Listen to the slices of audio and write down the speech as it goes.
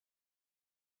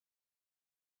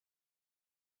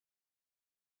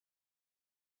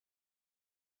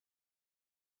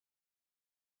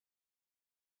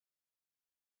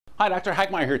Hi, Dr.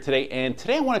 Hagmeyer here today, and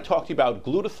today I want to talk to you about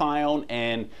glutathione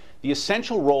and the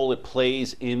essential role it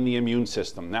plays in the immune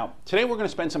system. Now, today we're going to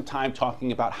spend some time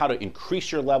talking about how to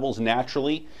increase your levels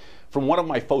naturally from one of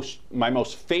my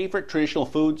most favorite traditional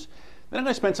foods. Then I'm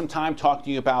going to spend some time talking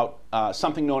to you about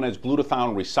something known as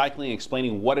glutathione recycling,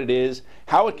 explaining what it is,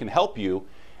 how it can help you.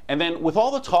 And then with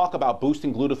all the talk about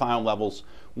boosting glutathione levels,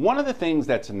 one of the things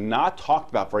that's not talked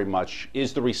about very much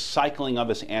is the recycling of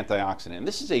this antioxidant. And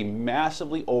this is a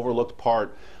massively overlooked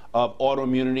part of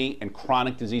autoimmunity and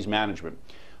chronic disease management.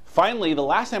 Finally, the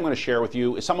last thing I'm going to share with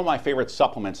you is some of my favorite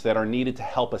supplements that are needed to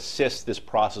help assist this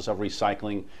process of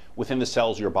recycling within the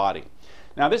cells of your body.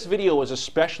 Now, this video is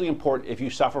especially important if you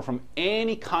suffer from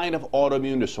any kind of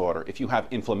autoimmune disorder. If you have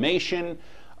inflammation,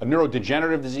 a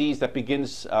neurodegenerative disease that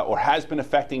begins or has been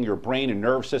affecting your brain and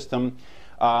nerve system.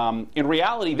 In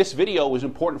reality, this video is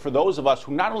important for those of us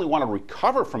who not only want to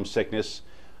recover from sickness,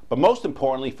 but most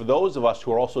importantly, for those of us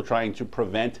who are also trying to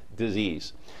prevent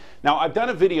disease. Now, I've done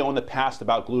a video in the past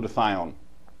about glutathione,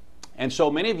 and so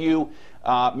many of you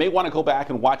may want to go back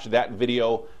and watch that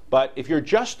video, but if you're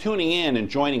just tuning in and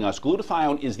joining us,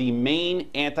 glutathione is the main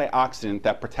antioxidant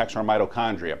that protects our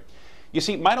mitochondria. You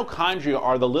see, mitochondria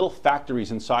are the little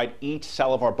factories inside each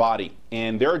cell of our body,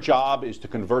 and their job is to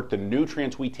convert the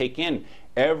nutrients we take in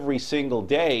every single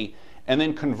day and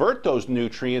then convert those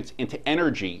nutrients into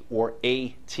energy, or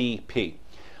ATP.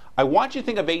 I want you to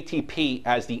think of ATP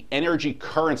as the energy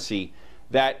currency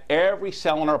that every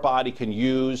cell in our body can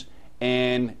use,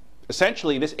 and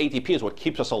essentially this ATP is what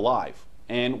keeps us alive.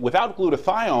 And without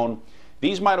glutathione,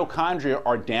 these mitochondria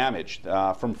are damaged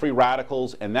from free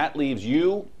radicals, and that leaves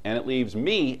you and it leaves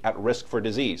me at risk for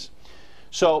disease.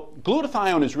 So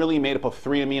glutathione is really made up of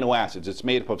 3 amino acids. It's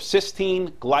made up of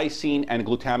cysteine, glycine, and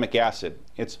glutamic acid.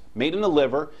 It's made in the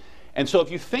liver, and so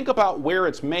if you think about where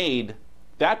it's made,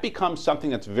 that becomes something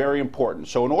that's very important.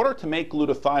 So in order to make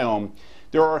glutathione,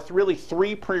 there are really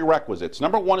 3 prerequisites.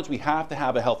 Number 1 is we have to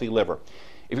have a healthy liver.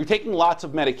 If you're taking lots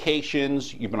of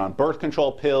medications, you've been on birth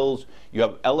control pills, you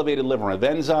have elevated liver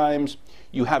enzymes,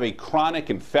 you have a chronic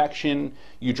infection,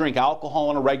 you drink alcohol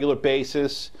on a regular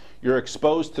basis, you're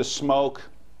exposed to smoke,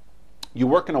 you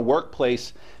work in a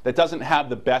workplace that doesn't have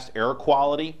the best air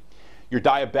quality, you're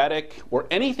diabetic, or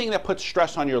anything that puts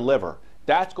stress on your liver,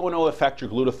 that's going to affect your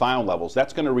glutathione levels.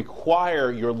 That's going to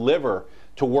require your liver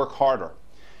to work harder.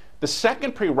 The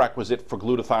second prerequisite for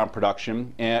glutathione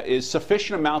production is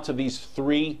sufficient amounts of these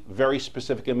 3 very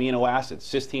specific amino acids,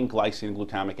 cysteine, glycine, and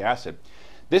glutamic acid.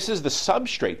 This is the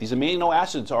substrate. These amino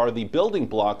acids are the building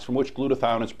blocks from which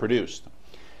glutathione is produced.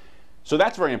 So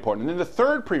that's very important. And then the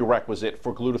third prerequisite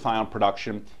for glutathione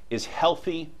production is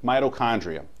healthy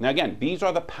mitochondria. Now again, these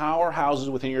are the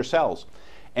powerhouses within your cells.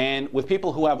 And with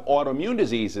people who have autoimmune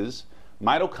diseases,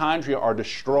 mitochondria are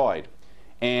destroyed.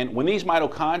 And when these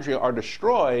mitochondria are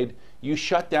destroyed, you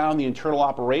shut down the internal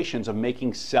operations of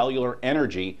making cellular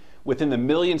energy within the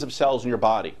millions of cells in your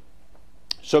body.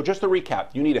 So just to recap,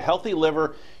 you need a healthy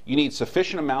liver, you need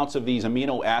sufficient amounts of these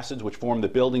amino acids which form the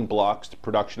building blocks to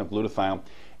production of glutathione,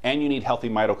 and you need healthy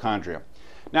mitochondria.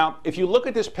 Now, if you look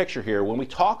at this picture here, when we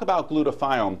talk about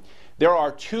glutathione, there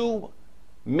are 2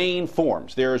 main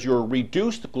forms. There's your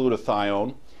reduced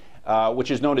glutathione,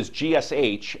 which is known as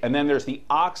GSH, and then there's the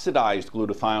oxidized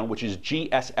glutathione, which is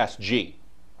GSSG.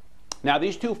 Now,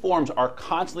 these 2 forms are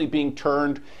constantly being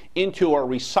turned into or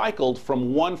recycled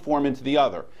from one form into the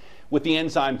other with the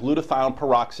enzyme glutathione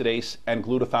peroxidase and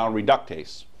glutathione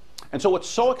reductase. And so what's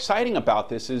so exciting about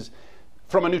this is,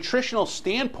 from a nutritional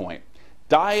standpoint,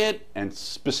 diet and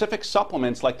specific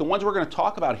supplements like the ones we're going to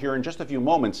talk about here in just a few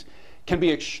moments can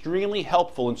be extremely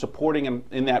helpful in supporting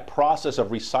in that process of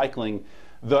recycling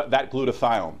that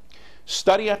glutathione.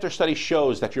 Study after study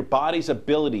shows that your body's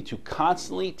ability to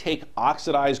constantly take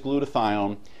oxidized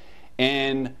glutathione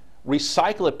and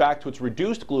recycle it back to its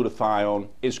reduced glutathione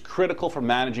is critical for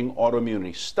managing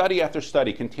autoimmunity. Study after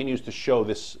study continues to show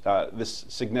this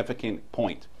significant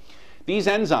point. These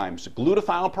enzymes,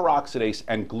 glutathione peroxidase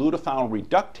and glutathione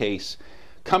reductase,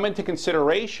 come into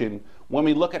consideration when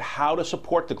we look at how to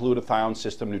support the glutathione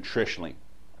system nutritionally.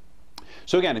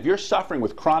 So again, if you're suffering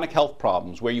with chronic health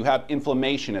problems where you have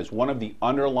inflammation as one of the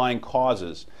underlying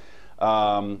causes,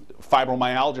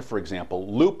 fibromyalgia, for example,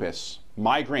 lupus,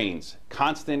 migraines,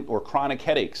 constant or chronic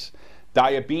headaches,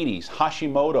 diabetes,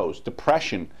 Hashimoto's,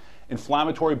 depression,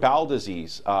 inflammatory bowel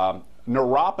disease,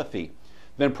 neuropathy,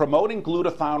 then promoting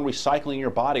glutathione recycling in your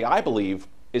body, I believe,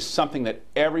 is something that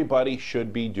everybody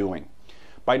should be doing.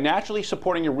 By naturally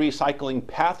supporting your recycling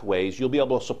pathways, you'll be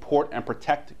able to support and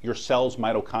protect your cells'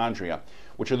 mitochondria,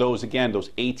 which are those, again, those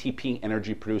ATP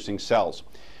energy-producing cells.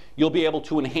 You'll be able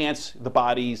to enhance the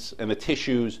body's and the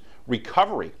tissue's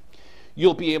recovery.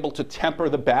 you'll be able to temper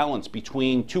the balance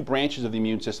between two branches of the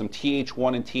immune system,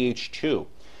 Th1 and Th2.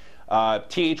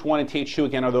 Th1 and Th2,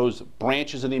 again, are those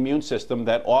branches of the immune system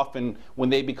that often, when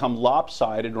they become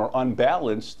lopsided or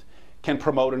unbalanced, can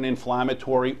promote an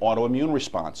inflammatory autoimmune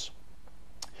response.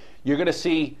 You're going to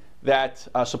see that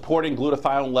supporting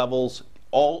glutathione levels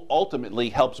ultimately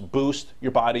helps boost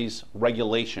your body's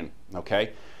regulation,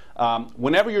 okay?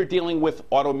 Whenever you're dealing with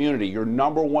autoimmunity, your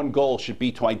number one goal should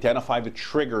be to identify the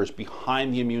triggers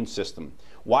behind the immune system,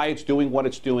 why it's doing what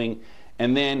it's doing,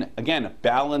 and then, again,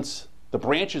 balance the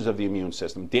branches of the immune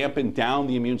system, dampen down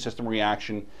the immune system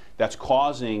reaction that's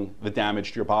causing the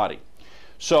damage to your body.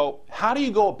 So how do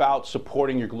you go about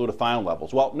supporting your glutathione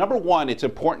levels? Well, number one, it's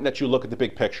important that you look at the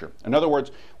big picture. In other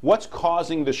words, what's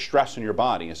causing the stress in your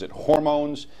body? Is it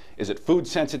hormones? Is it food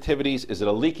sensitivities? Is it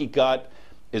a leaky gut?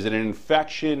 Is it an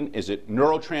infection? Is it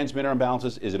neurotransmitter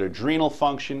imbalances? Is it adrenal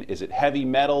function? Is it heavy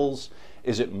metals?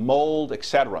 Is it mold,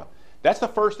 etc.? That's the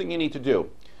first thing you need to do.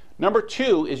 Number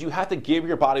two is you have to give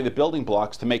your body the building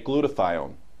blocks to make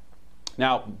glutathione.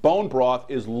 Now, bone broth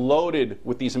is loaded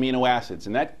with these amino acids,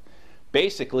 and that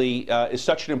basically is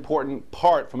such an important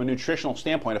part from a nutritional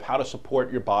standpoint of how to support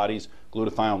your body's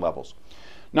glutathione levels.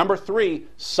 Number three,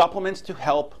 supplements to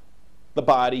help the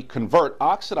body convert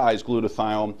oxidized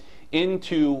glutathione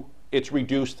into its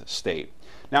reduced state.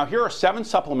 Now, here are 7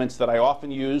 supplements that I often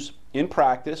use in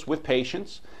practice with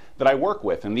patients that I work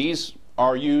with, and these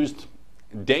are used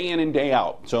day in and day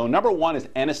out. So number one is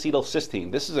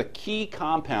N-acetylcysteine. This is a key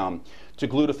compound to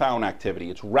glutathione activity.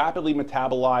 It's rapidly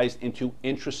metabolized into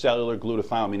intracellular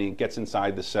glutathione, meaning it gets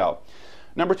inside the cell.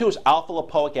 Number two is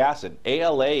alpha-lipoic acid.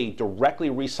 ALA directly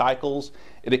recycles.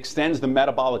 It extends the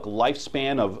metabolic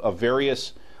lifespan of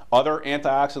various other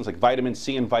antioxidants like vitamin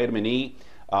C and vitamin E.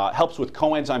 Helps with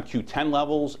coenzyme Q10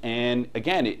 levels, and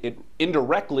again, it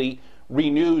indirectly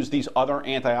renews these other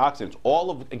antioxidants, all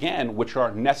of, again, which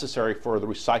are necessary for the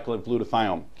recycling of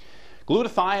glutathione.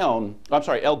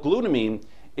 L-glutamine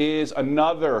is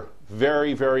another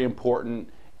very, very important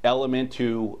element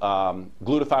to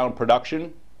glutathione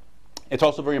production. It's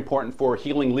also very important for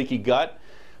healing leaky gut,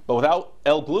 but without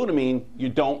L-glutamine, you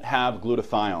don't have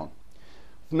glutathione.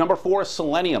 Number 4 is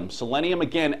selenium. Selenium,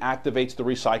 again, activates the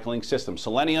recycling system.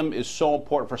 Selenium is so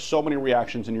important for so many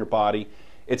reactions in your body.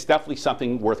 It's definitely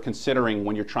something worth considering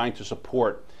when you're trying to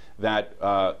support that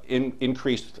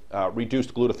increased,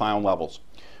 reduced glutathione levels.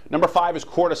 Number 5 is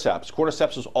cordyceps.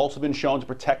 Cordyceps has also been shown to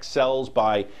protect cells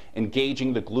by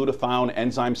engaging the glutathione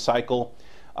enzyme cycle.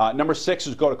 Number 6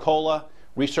 is gotu kola.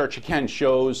 Research, again,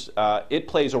 shows it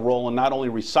plays a role in not only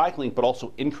recycling, but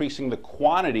also increasing the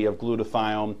quantity of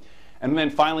glutathione. And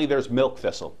then finally, there's milk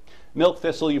thistle. Milk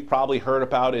thistle, you've probably heard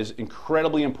about, is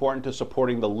incredibly important to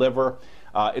supporting the liver.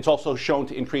 It's also shown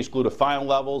to increase glutathione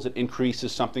levels. It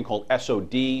increases something called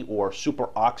SOD, or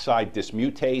superoxide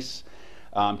dismutase.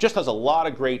 Just does a lot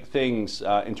of great things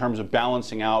in terms of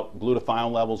balancing out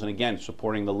glutathione levels and, again,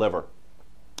 supporting the liver.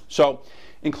 So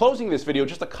in closing this video,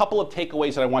 just a couple of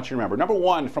takeaways that I want you to remember. Number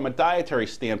one, from a dietary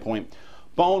standpoint,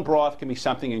 bone broth can be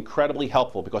something incredibly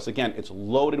helpful because, again, it's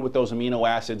loaded with those amino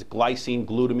acids, glycine,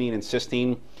 glutamine, and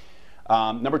cysteine.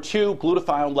 Number two,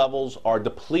 glutathione levels are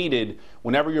depleted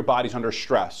whenever your body's under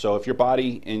stress. So if your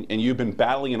body, and you've been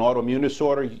battling an autoimmune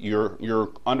disorder,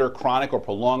 you're under chronic or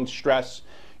prolonged stress,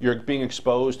 you're being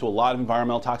exposed to a lot of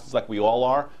environmental toxins like we all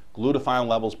are, glutathione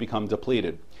levels become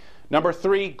depleted. Number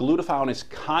three, glutathione is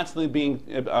constantly being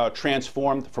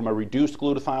transformed from a reduced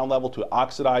glutathione level to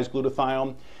oxidized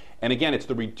glutathione. And again, it's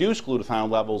the reduced glutathione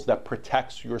levels that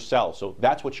protects your cells. So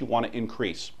that's what you want to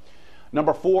increase.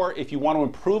 Number four, if you want to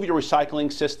improve your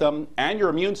recycling system and your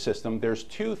immune system, there's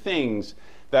 2 things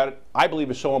that I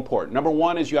believe is so important. Number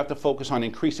one is you have to focus on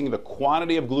increasing the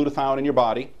quantity of glutathione in your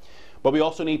body, but we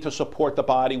also need to support the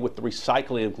body with the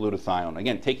recycling of glutathione.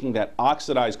 Again, taking that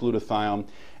oxidized glutathione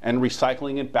and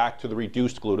recycling it back to the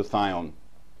reduced glutathione.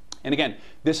 And again,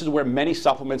 this is where many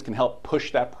supplements can help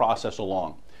push that process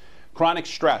along. Chronic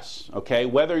stress, okay?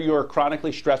 Whether you're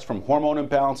chronically stressed from hormone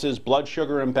imbalances, blood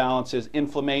sugar imbalances,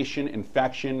 inflammation,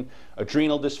 infection,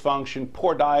 adrenal dysfunction,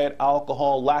 poor diet,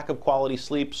 alcohol, lack of quality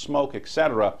sleep, smoke,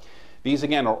 etc. These,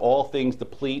 again, are all things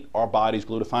deplete our body's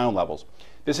glutathione levels.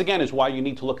 This, again, is why you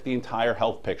need to look at the entire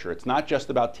health picture. It's not just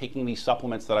about taking these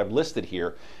supplements that I've listed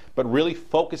here, but really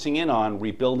focusing in on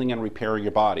rebuilding and repairing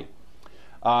your body.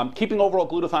 Keeping overall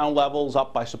glutathione levels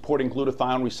up by supporting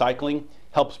glutathione recycling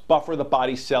helps buffer the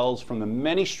body's cells from the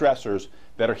many stressors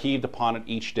that are heaved upon it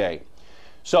each day.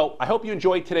 So I hope you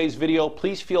enjoyed today's video.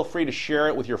 Please feel free to share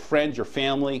it with your friends, your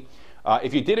family.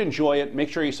 If you did enjoy it, make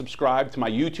sure you subscribe to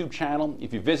my YouTube channel.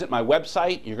 If you visit my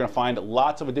website, you're going to find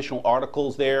lots of additional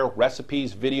articles there,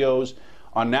 recipes, videos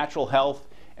on natural health,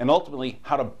 and ultimately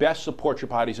how to best support your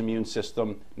body's immune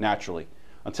system naturally.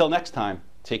 Until next time,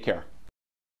 take care.